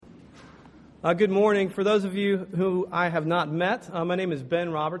Good morning. For those of you who I have not met, my name is Ben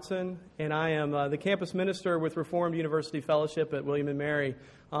Robertson, and I am the campus minister with Reformed University Fellowship at William & Mary.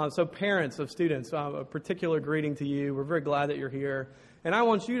 So parents of students, a particular greeting to you. We're very glad that you're here. And I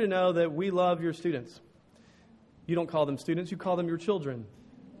want you to know that we love your students. You don't call them students, you call them your children.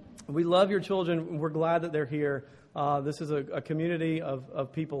 We love your children. We're glad that they're here. This is a community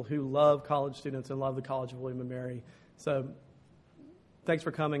of people who love college students and love the College of William & Mary. So thanks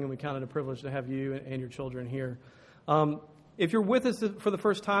for coming, and we count it a privilege to have you and your children here. If you're with us for the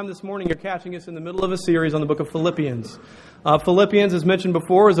first time this morning, you're catching us in the middle of a series on the book of Philippians. Philippians, as mentioned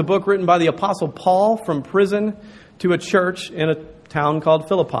before, is a book written by the Apostle Paul from prison to a church in a town called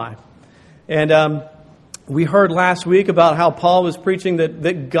Philippi. And we heard last week about how Paul was preaching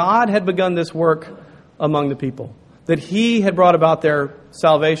that God had begun this work among the people, that he had brought about their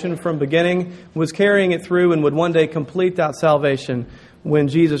salvation from beginning, was carrying it through, and would one day complete that salvation when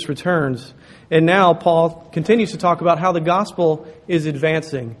Jesus returns. And now Paul continues to talk about how the gospel is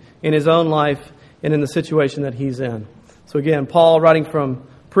advancing in his own life and in the situation that he's in. So again, Paul writing from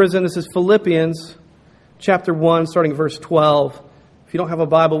prison. This is Philippians chapter 1, starting at verse 12. If you don't have a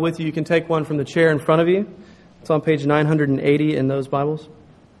Bible with you, you can take one from the chair in front of you. It's on page 980 in those Bibles.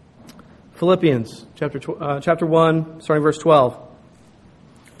 Philippians chapter 1, starting verse 12.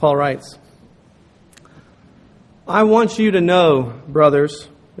 Paul writes, I want you to know, brothers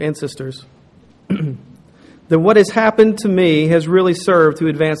and sisters, that what has happened to me has really served to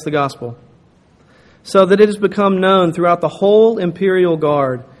advance the gospel, so that it has become known throughout the whole imperial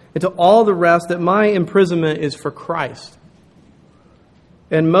guard and to all the rest that my imprisonment is for Christ.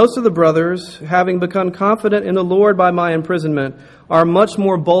 And most of the brothers, having become confident in the Lord by my imprisonment, are much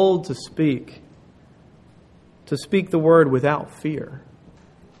more bold to speak the word without fear.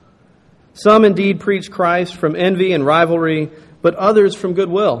 Some indeed preach Christ from envy and rivalry, but others from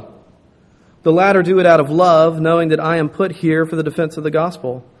goodwill. The latter do it out of love, knowing that I am put here for the defense of the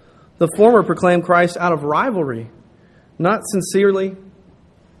gospel. The former proclaim Christ out of rivalry, not sincerely,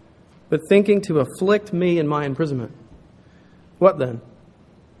 but thinking to afflict me in my imprisonment. What then?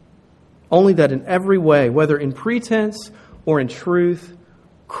 Only that in every way, whether in pretense or in truth,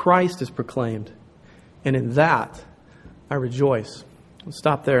 Christ is proclaimed. And in that, I rejoice. We'll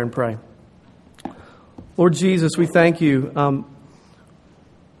stop there and pray. Lord Jesus, we thank you.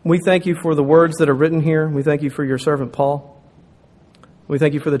 We thank you for the words that are written here. We thank you for your servant Paul. We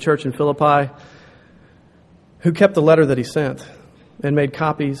thank you for the church in Philippi who kept the letter that he sent and made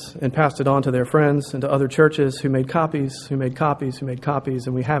copies and passed it on to their friends and to other churches who made copies, who made copies, who made copies.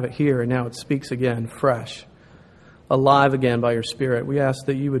 And we have it here, and now it speaks again, fresh, alive again by your Spirit. We ask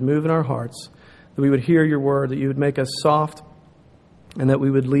that you would move in our hearts, that we would hear your word, that you would make us soft, and that we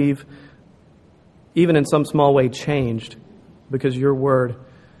would leave, even in some small way, changed, because your word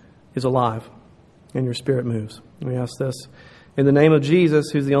is alive and your Spirit moves. And we ask this in the name of Jesus,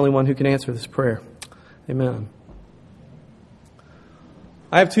 who's the only one who can answer this prayer. Amen.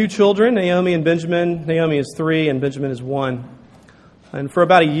 I have two children, Naomi and Benjamin. Naomi is 3 and Benjamin is 1. And for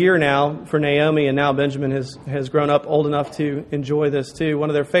about a year now, for Naomi and now Benjamin has grown up old enough to enjoy this too. One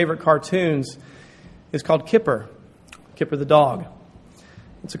of their favorite cartoons is called Kipper, Kipper the dog.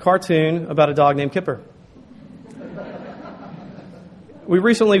 It's a cartoon about a dog named Kipper. We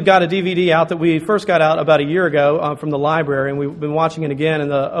recently got a DVD out that we first got out about a year ago from the library, and we've been watching it again.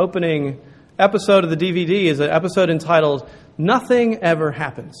 And the opening episode of the DVD is an episode entitled Nothing Ever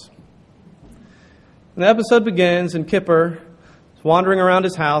Happens. And the episode begins, and Kipper is wandering around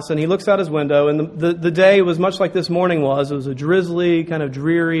his house, and he looks out his window, and the day was much like this morning was. It was a drizzly, kind of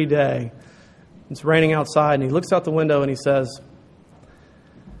dreary day. It's raining outside, and he looks out the window, and he says,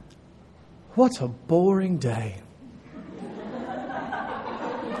 "What a boring day."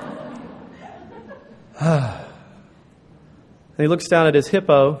 And he looks down at his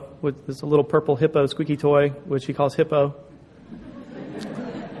hippo, with this little purple hippo squeaky toy, which he calls Hippo.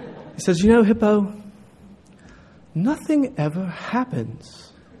 He says, "You know, Hippo, nothing ever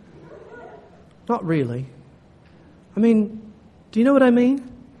happens." Not really. I mean, do you know what I mean?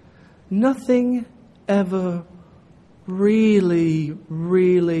 Nothing ever really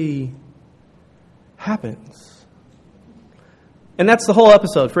happens. And that's the whole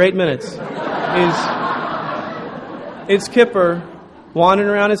episode for 8 minutes. It's Kipper wandering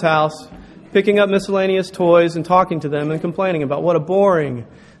around his house, picking up miscellaneous toys and talking to them and complaining about what a boring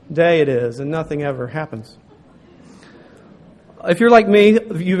day it is, and nothing ever happens. If you're like me,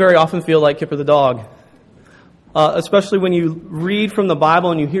 you very often feel like Kipper the dog. Especially when you read from the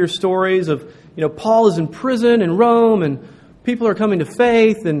Bible and you hear stories of, Paul is in prison in Rome and people are coming to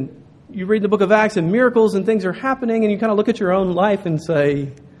faith, and you read the book of Acts and miracles and things are happening, and you kind of look at your own life and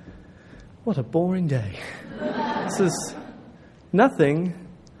say, What a boring day. This is nothing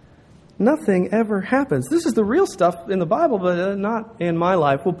ever happens. This is the real stuff in the Bible, but not in my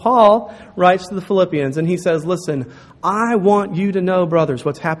life. Well, Paul writes to the Philippians and he says, listen, I want you to know, brothers,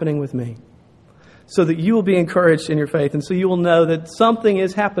 what's happening with me, so that you will be encouraged in your faith, and so you will know that something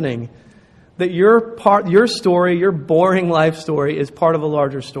is happening, that your story, your boring life story, is part of a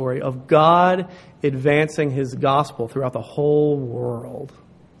larger story of God advancing His gospel throughout the whole world.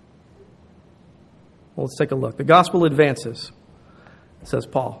 Well, let's take a look. The gospel advances, says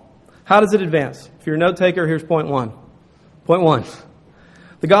Paul. How does it advance? If you're a note taker, here's point one. Point one.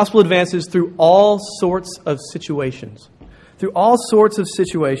 The gospel advances through all sorts of situations. Through all sorts of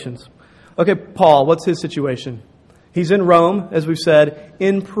situations. Okay, Paul, what's his situation? He's in Rome, as we've said,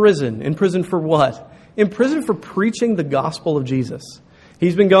 in prison. In prison for what? In prison for preaching the gospel of Jesus.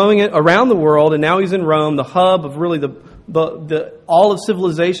 He's been going around the world, and now he's in Rome, the hub of really the all of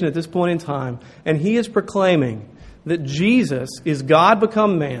civilization at this point in time. And he is proclaiming that Jesus is God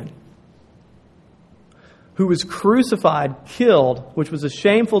become man, who was crucified, killed, which was a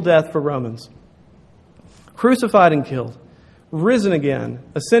shameful death for Romans. Crucified and killed. Risen again,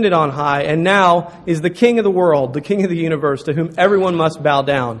 ascended on high, and now is the king of the world, the king of the universe, to whom everyone must bow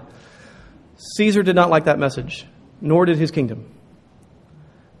down. Caesar did not like that message, nor did his kingdom.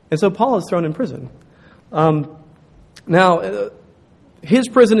 And so Paul is thrown in prison. Now, his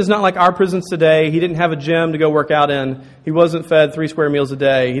prison is not like our prisons today. He didn't have a gym to go work out in. He wasn't fed 3 square meals a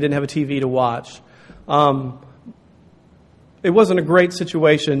day. He didn't have a TV to watch. It wasn't a great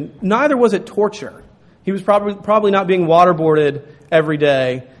situation. Neither was it torture. He was probably not being waterboarded every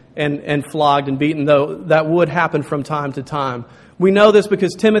day and flogged and beaten, though that would happen from time to time. We know this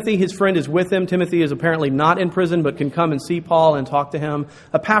because Timothy, his friend, is with him. Timothy is apparently not in prison, but can come and see Paul and talk to him.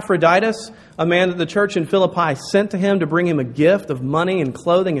 Epaphroditus, a man that the church in Philippi sent to him to bring him a gift of money and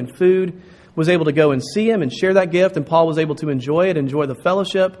clothing and food, was able to go and see him and share that gift, and Paul was able to enjoy the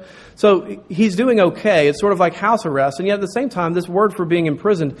fellowship. So he's doing okay. It's sort of like house arrest, and yet at the same time, this word for being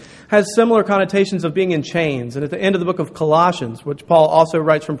imprisoned has similar connotations of being in chains. And at the end of the book of Colossians, which Paul also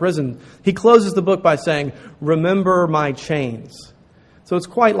writes from prison, he closes the book by saying, "Remember my chains." So it's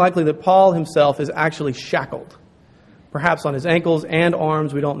quite likely that Paul himself is actually shackled, perhaps on his ankles and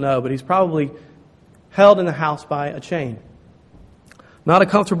arms, we don't know, but he's probably held in the house by a chain. Not a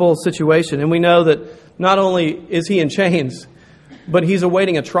comfortable situation. And we know that not only is he in chains, but he's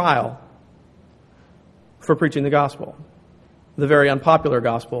awaiting a trial for preaching the gospel, the very unpopular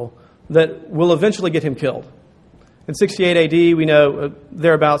gospel that will eventually get him killed. In 68 AD, we know,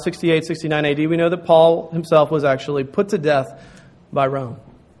 thereabout 68, 69 AD, we know that Paul himself was actually put to death by Rome.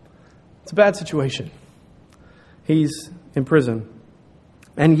 It's a bad situation. He's in prison.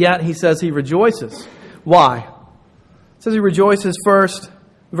 And yet he says he rejoices. Why? It says he rejoices first.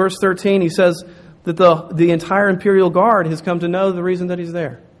 Verse 13, he says that the entire imperial guard has come to know the reason that he's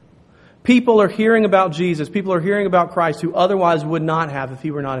there. People are hearing about Jesus. People are hearing about Christ who otherwise would not have if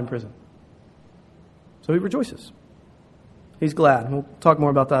he were not in prison. So he rejoices. He's glad. We'll talk more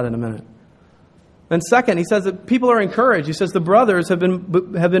about that in a minute. And second, he says that people are encouraged. He says the brothers have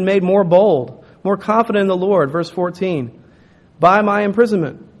been made more bold, more confident in the Lord. Verse 14, by my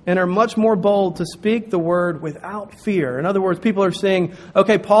imprisonment, and are much more bold to speak the word without fear. In other words, people are saying,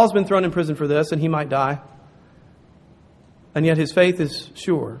 okay, Paul's been thrown in prison for this, and he might die. And yet his faith is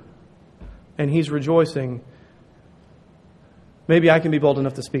sure. And he's rejoicing. Maybe I can be bold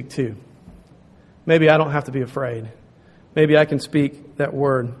enough to speak too. Maybe I don't have to be afraid. Maybe I can speak that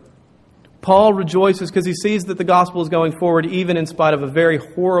word. Paul rejoices because he sees that the gospel is going forward even in spite of a very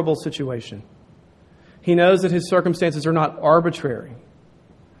horrible situation. He knows that his circumstances are not arbitrary,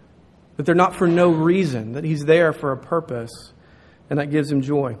 that they're not for no reason, that he's there for a purpose, and that gives him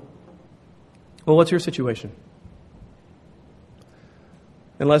joy. Well, what's your situation?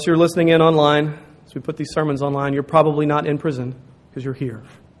 Unless you're listening in online, as we put these sermons online, you're probably not in prison because you're here.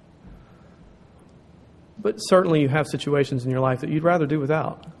 But certainly you have situations in your life that you'd rather do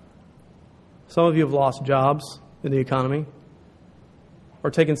without. Some of you have lost jobs in the economy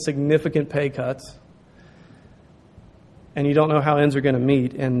or taken significant pay cuts, and you don't know how ends are going to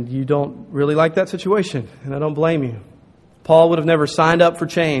meet, and you don't really like that situation, and I don't blame you. Paul would have never signed up for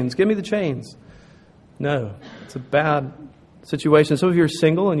chains. Give me the chains. No, it's a bad situation. Some of you are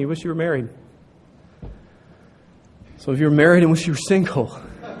single and you wish you were married. Some of you are married and wish you were single.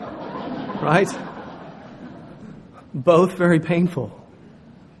 Right? Both very painful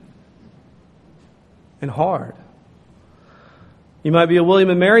and hard. You might be a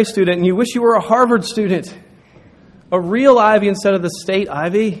William & Mary student and you wish you were a Harvard student. A real Ivy instead of the state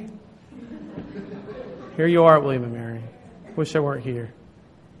Ivy. Here you are at William & Mary. Wish I weren't here.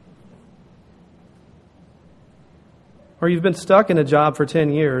 Or you've been stuck in a job for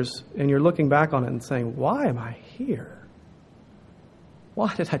 10 years and you're looking back on it and saying, why am I here?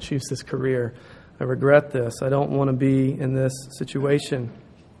 Why did I choose this career? I regret this. I don't want to be in this situation.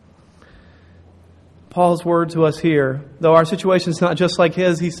 Paul's word to us here, though our situation is not just like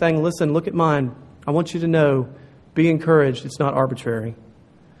his, he's saying, listen, look at mine. I want you to know, be encouraged. It's not arbitrary.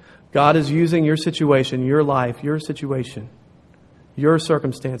 God is using your situation, your life, your situation, your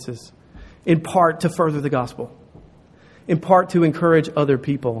circumstances, in part to further the gospel, in part to encourage other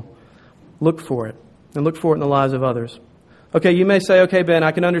people. Look for it, and look for it in the lives of others. Okay, you may say, okay, Ben,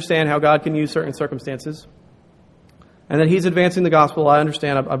 I can understand how God can use certain circumstances, and that He's advancing the gospel. I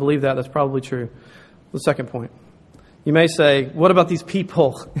understand. I believe that. That's probably true. The second point. You may say, what about these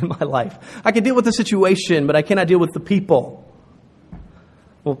people in my life? I can deal with the situation, but I cannot deal with the people.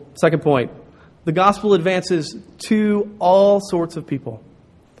 Well, second point. The gospel advances to all sorts of people.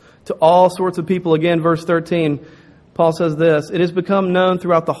 To all sorts of people. Again, verse 13, Paul says this, it has become known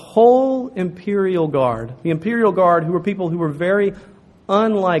throughout the whole imperial guard. The imperial guard, who were people who were very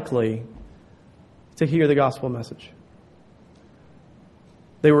unlikely to hear the gospel message.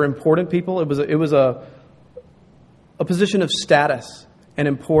 They were important people. It was a position of status and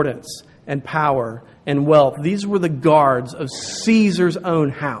importance and power and wealth. These were the guards of Caesar's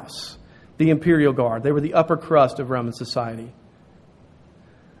own house, the imperial guard. They were the upper crust of Roman society.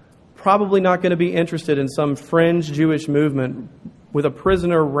 Probably not going to be interested in some fringe Jewish movement with a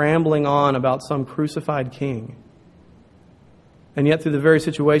prisoner rambling on about some crucified king. And yet through the very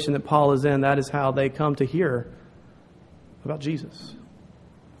situation that Paul is in, that is how they come to hear about Jesus.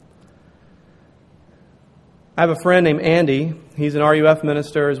 I have a friend named Andy. He's an RUF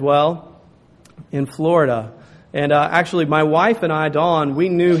minister as well in Florida. And actually, my wife and I, Dawn, we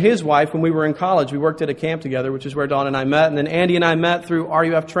knew his wife when we were in college. We worked at a camp together, which is where Dawn and I met. And then Andy and I met through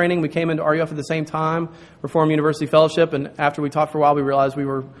RUF training. We came into RUF at the same time, Reformed University Fellowship. And after we talked for a while, we realized we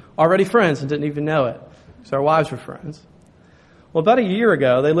were already friends and didn't even know it. So our wives were friends. Well, about a year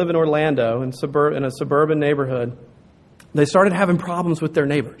ago, they live in Orlando in a suburban neighborhood. They started having problems with their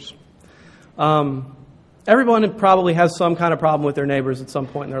neighbors. Everyone probably has some kind of problem with their neighbors at some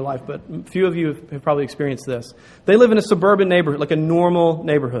point in their life, but few of you have probably experienced this. They live in a suburban neighborhood, like a normal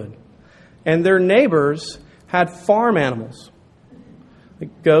neighborhood. And their neighbors had farm animals,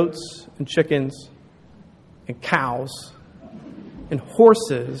 like goats and chickens and cows and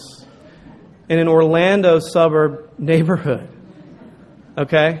horses in an Orlando suburb neighborhood.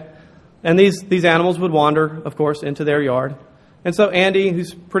 Okay? And these animals would wander, of course, into their yard. And so Andy,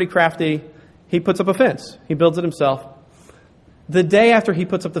 who's pretty crafty, he puts up a fence. He builds it himself. The day after he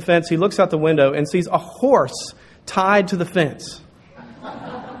puts up the fence, he looks out the window and sees a horse tied to the fence.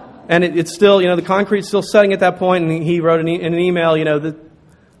 And it's still, the concrete's still setting at that point. And he wrote in an email,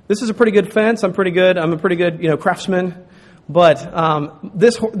 this is a pretty good fence. I'm pretty good. I'm a pretty good, craftsman. But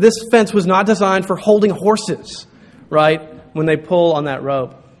this fence was not designed for holding horses, right? When they pull on that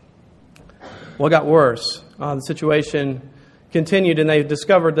rope. Well, it got worse. The situation continued, and they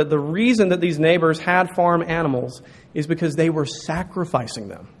discovered that the reason that these neighbors had farm animals is because they were sacrificing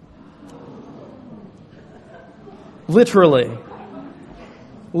them. Literally.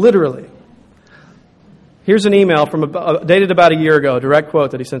 Here's an email from dated about a year ago, a direct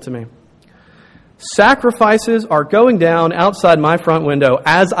quote that he sent to me. Sacrifices are going down outside my front window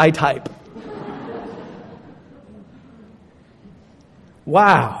as I type.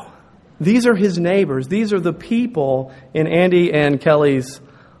 Wow. These are his neighbors. These are the people in Andy and Kelly's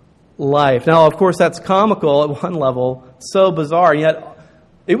life. Now, of course, that's comical at one level, so bizarre, yet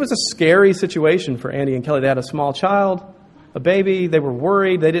it was a scary situation for Andy and Kelly. They had a small child, a baby. They were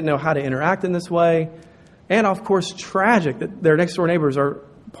worried. They didn't know how to interact in this way. And, of course, tragic that their next-door neighbors are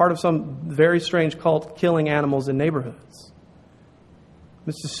part of some very strange cult killing animals in neighborhoods.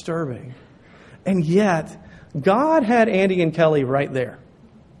 It's disturbing. And yet, God had Andy and Kelly right there.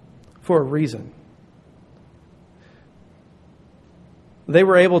 For a reason. They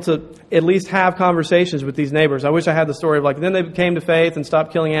were able to at least have conversations with these neighbors. I wish I had the story of then they came to faith and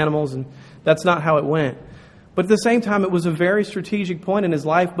stopped killing animals, and that's not how it went. But at the same time, it was a very strategic point in his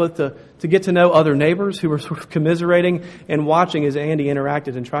life, both to get to know other neighbors who were sort of commiserating and watching as Andy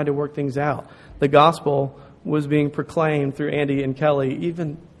interacted and tried to work things out. The gospel was being proclaimed through Andy and Kelly,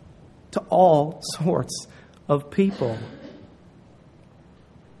 even to all sorts of people.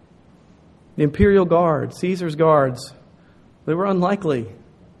 The imperial guard, Caesar's guards, they were unlikely.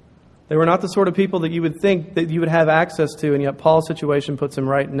 They were not the sort of people that you would think that you would have access to, and yet Paul's situation puts him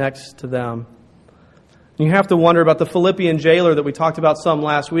right next to them. And you have to wonder about the Philippian jailer that we talked about some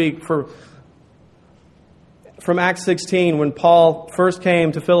last week. From Acts 16, when Paul first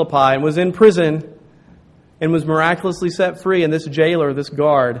came to Philippi and was in prison, and was miraculously set free. And this jailer, this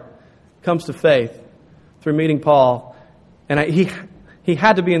guard, comes to faith through meeting Paul. And he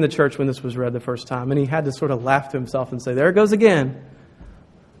had to be in the church when this was read the first time. And he had to sort of laugh to himself and say, there it goes again.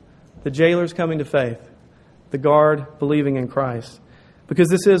 The jailer's coming to faith. The guard believing in Christ. Because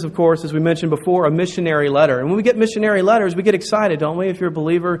this is, of course, as we mentioned before, a missionary letter. And when we get missionary letters, we get excited, don't we? If you're a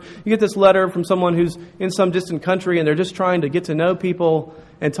believer, you get this letter from someone who's in some distant country and they're just trying to get to know people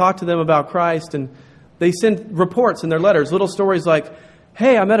and talk to them about Christ. And they send reports in their letters, little stories like,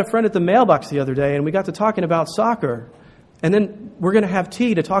 hey, I met a friend at the mailbox the other day and we got to talking about soccer. And then we're going to have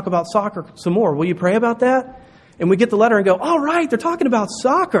tea to talk about soccer some more. Will you pray about that? And we get the letter and go, all right, they're talking about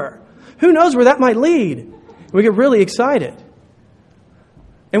soccer. Who knows where that might lead? And we get really excited.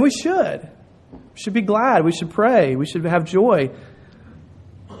 And we should. We should be glad. We should pray. We should have joy.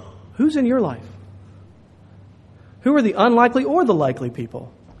 Who's in your life? Who are the unlikely or the likely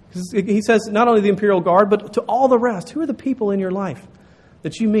people? He says not only the Imperial Guard, but to all the rest. Who are the people in your life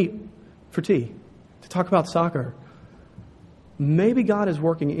that you meet for tea, to talk about soccer? Maybe God is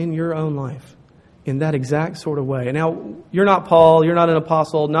working in your own life in that exact sort of way. And now, you're not Paul. You're not an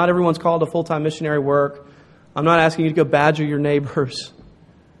apostle. Not everyone's called to full-time missionary work. I'm not asking you to go badger your neighbors.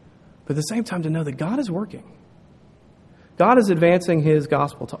 But at the same time, to know that God is working. God is advancing His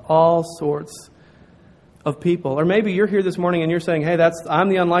gospel to all sorts of people. Or maybe you're here this morning and you're saying, hey, I'm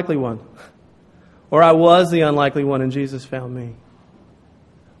the unlikely one. Or I was the unlikely one and Jesus found me.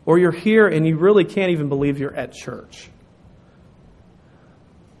 Or you're here and you really can't even believe you're at church.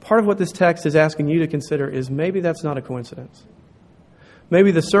 Part of what this text is asking you to consider is maybe that's not a coincidence.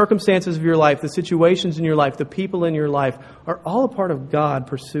 Maybe the circumstances of your life, the situations in your life, the people in your life are all a part of God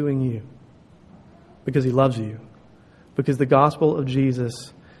pursuing you because He loves you, because the gospel of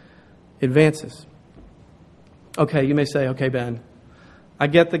Jesus advances. Okay, you may say, okay, Ben, I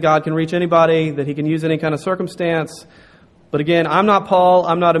get that God can reach anybody, that He can use any kind of circumstance. But again, I'm not Paul.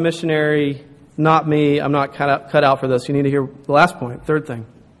 I'm not a missionary. Not me. I'm not cut out for this. You need to hear the last point, third thing.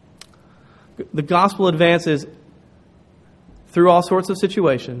 The gospel advances through all sorts of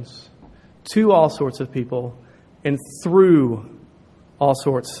situations, to all sorts of people, and through all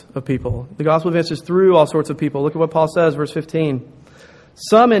sorts of people. The gospel advances through all sorts of people. Look at what Paul says, verse 15.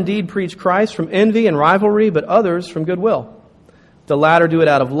 Some indeed preach Christ from envy and rivalry, but others from goodwill. The latter do it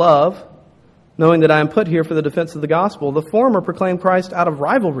out of love, knowing that I am put here for the defense of the gospel. The former proclaim Christ out of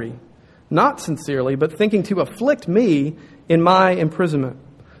rivalry, not sincerely, but thinking to afflict me in my imprisonment.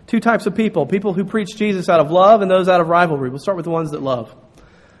 Two types of people. People who preach Jesus out of love and those out of rivalry. We'll start with the ones that love.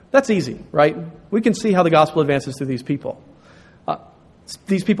 That's easy, right? We can see how the gospel advances through these people.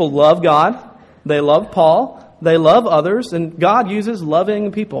 These people love God. They love Paul. They love others. And God uses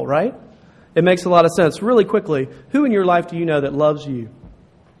loving people, right? It makes a lot of sense. Really quickly, who in your life do you know that loves you?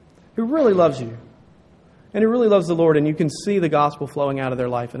 Who really loves you? And who really loves the Lord, and you can see the gospel flowing out of their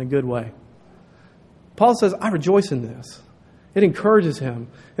life in a good way. Paul says, I rejoice in this. It encourages him.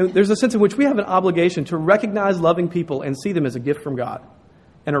 And there's a sense in which we have an obligation to recognize loving people and see them as a gift from God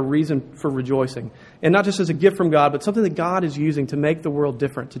and a reason for rejoicing. And not just as a gift from God, but something that God is using to make the world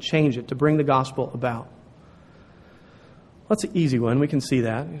different, to change it, to bring the gospel about. That's an easy one. We can see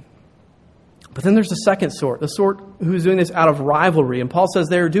that. But then there's the second sort, the sort who's doing this out of rivalry. And Paul says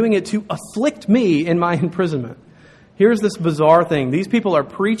they're doing it to afflict me in my imprisonment. Here's this bizarre thing. These people are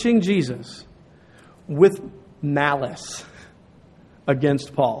preaching Jesus with malice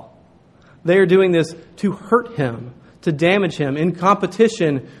against Paul. They are doing this to hurt him, to damage him, in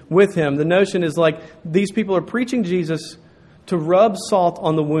competition with him. The notion is like these people are preaching Jesus to rub salt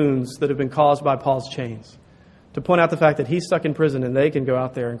on the wounds that have been caused by Paul's chains, to point out the fact that he's stuck in prison and they can go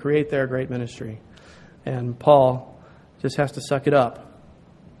out there and create their great ministry. And Paul just has to suck it up.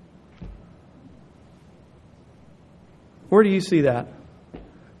 Where do you see that?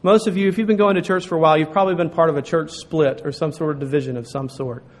 Most of you, if you've been going to church for a while, you've probably been part of a church split or some sort of division of some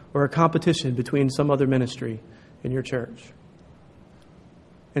sort, or a competition between some other ministry in your church.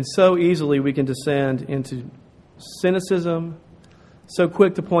 And so easily we can descend into cynicism, so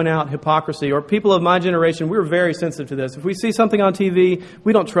quick to point out hypocrisy. Or people of my generation, we're very sensitive to this. If we see something on TV,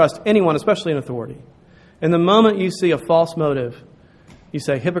 we don't trust anyone, especially in authority. And the moment you see a false motive, you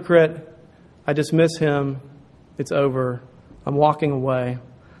say, hypocrite, I dismiss him, it's over, I'm walking away.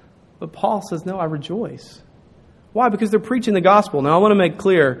 But Paul says, no, I rejoice. Why? Because they're preaching the gospel. Now, I want to make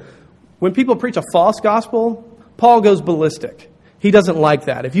clear, when people preach a false gospel, Paul goes ballistic. He doesn't like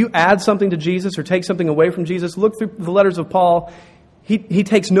that. If you add something to Jesus or take something away from Jesus, look through the letters of Paul, he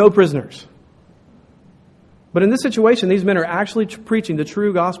takes no prisoners. But in this situation, these men are actually preaching the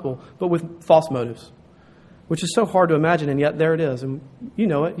true gospel, but with false motives, which is so hard to imagine, and yet there it is. And you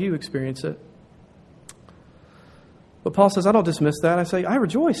know it. You experience it. But Paul says, I don't dismiss that. I say, I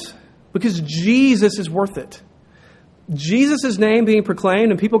rejoice because Jesus is worth it. Jesus' name being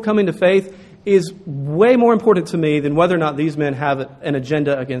proclaimed and people coming to faith is way more important to me than whether or not these men have an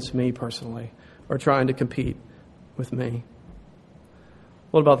agenda against me personally or trying to compete with me.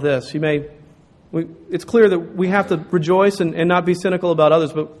 What about this? It's clear that we have to rejoice and not be cynical about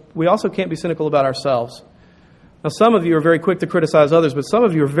others, but we also can't be cynical about ourselves. Now, some of you are very quick to criticize others, but some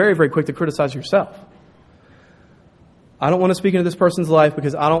of you are very, very quick to criticize yourself. I don't want to speak into this person's life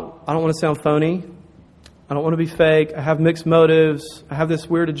because I don't want to sound phony. I don't want to be fake. I have mixed motives. I have this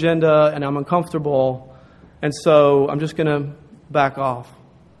weird agenda, and I'm uncomfortable. And so I'm just going to back off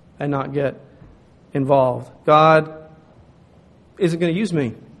and not get involved. God isn't going to use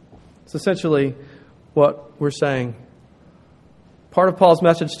me. It's essentially what we're saying. Part of Paul's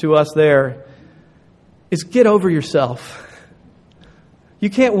message to us there is get over yourself. You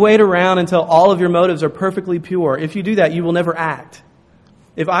can't wait around until all of your motives are perfectly pure. If you do that, you will never act.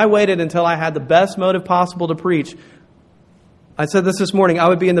 If I waited until I had the best motive possible to preach, I said this morning, I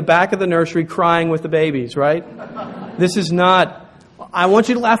would be in the back of the nursery crying with the babies, right? This is not, I want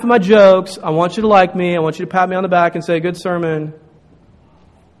you to laugh at my jokes. I want you to like me. I want you to pat me on the back and say, good sermon.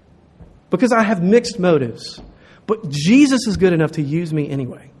 Because I have mixed motives. But Jesus is good enough to use me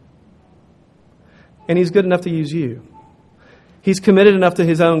anyway. And He's good enough to use you. He's committed enough to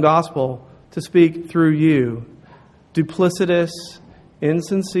His own gospel to speak through you. Duplicitous,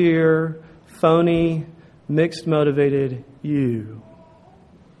 insincere, phony, mixed-motivated you.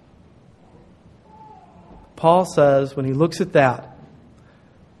 Paul says, when he looks at that,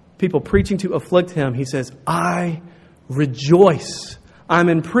 people preaching to afflict him, he says, I rejoice. I'm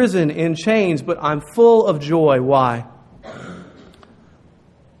in prison, in chains, but I'm full of joy. Why?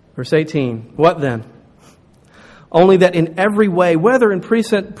 Verse 18, what then? Only that in every way, whether in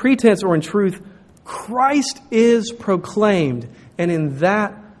pretense or in truth, Christ is proclaimed, and in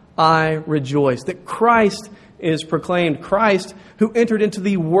that I rejoice. That Christ is proclaimed. Christ who entered into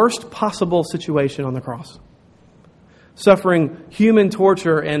the worst possible situation on the cross, suffering human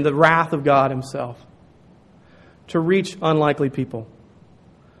torture and the wrath of God Himself to reach unlikely people.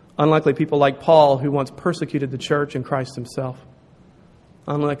 Unlikely people like Paul, who once persecuted the church and Christ Himself.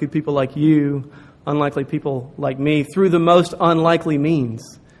 Unlikely people like you, unlikely people like me, through the most unlikely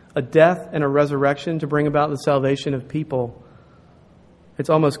means, a death and a resurrection to bring about the salvation of people. It's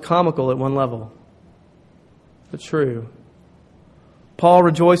almost comical at one level, but true. Paul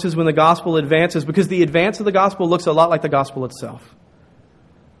rejoices when the gospel advances because the advance of the gospel looks a lot like the gospel itself.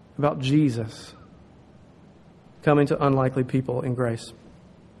 About Jesus coming to unlikely people in grace.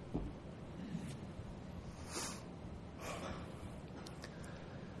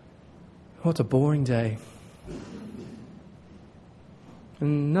 Oh, it's a boring day.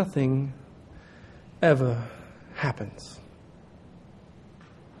 And nothing ever happens.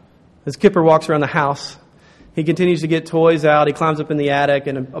 As Kipper walks around the house, he continues to get toys out. He climbs up in the attic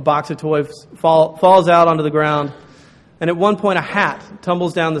and a box of toys falls out onto the ground. And at one point, a hat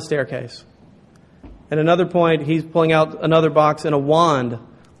tumbles down the staircase. At another point, he's pulling out another box and a wand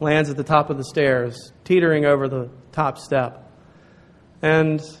lands at the top of the stairs, teetering over the top step.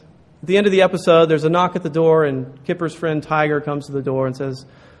 And at the end of the episode, there's a knock at the door, and Kipper's friend Tiger comes to the door and says,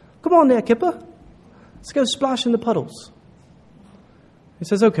 "Come on there, Kipper. Let's go splash in the puddles." He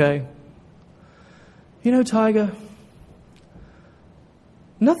says, "Okay. You know, Tiger,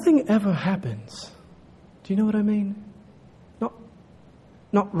 nothing ever happens. Do you know what I mean?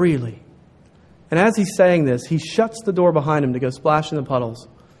 Not really." And as he's saying this, he shuts the door behind him to go splash in the puddles.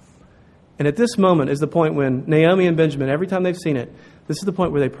 And at this moment is the point when Naomi and Benjamin, every time they've seen it, this is the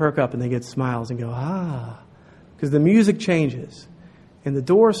point where they perk up and they get smiles and go, ah. Because the music changes and the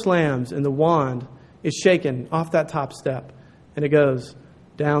door slams and the wand is shaken off that top step. And it goes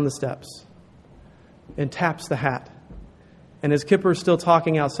down the steps and taps the hat. And as Kipper is still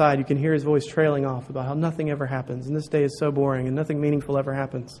talking outside, you can hear his voice trailing off about how nothing ever happens. And this day is so boring and nothing meaningful ever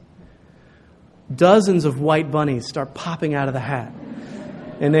happens. Dozens of white bunnies start popping out of the hat.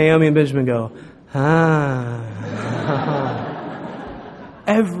 And Naomi and Benjamin go, ah.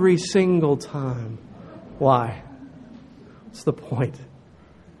 Every single time. Why? What's the point?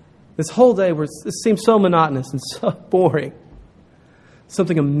 This whole day, this seems so monotonous and so boring.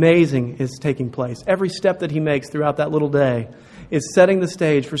 Something amazing is taking place. Every step that he makes throughout that little day is setting the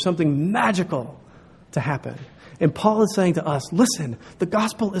stage for something magical to happen. And Paul is saying to us, listen, the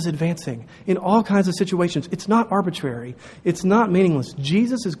gospel is advancing in all kinds of situations. It's not arbitrary. It's not meaningless.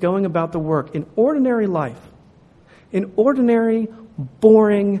 Jesus is going about the work in ordinary life. In ordinary,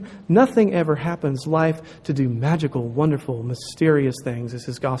 boring, nothing ever happens life to do magical, wonderful, mysterious things as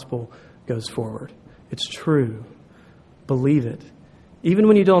His gospel goes forward. It's true. believe it. Even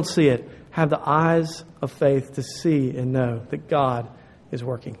when you don't see it, have the eyes of faith to see and know that God is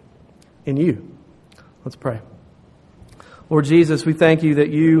working in you. Let's pray. Lord Jesus, we thank you that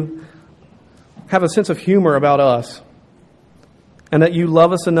you have a sense of humor about us, and that you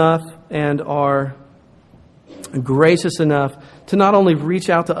love us enough and are gracious enough to not only reach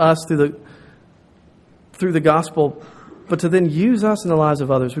out to us through the gospel, but to then use us in the lives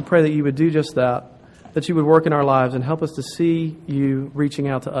of others. We pray that you would do just that you would work in our lives and help us to see you reaching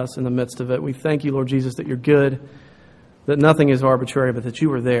out to us in the midst of it. We thank you, Lord Jesus, that you're good, that nothing is arbitrary, but that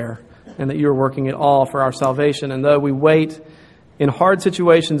you are there and that you are working it all for our salvation. And though we wait in hard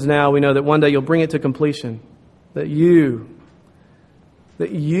situations now, we know that one day you'll bring it to completion, that you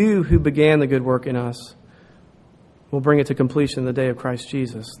who began the good work in us will bring it to completion the day of Christ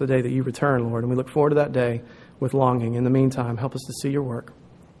Jesus, the day that you return, Lord. And we look forward to that day with longing. In the meantime, help us to see your work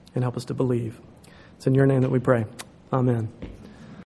and help us to believe. It's in your name that we pray. Amen.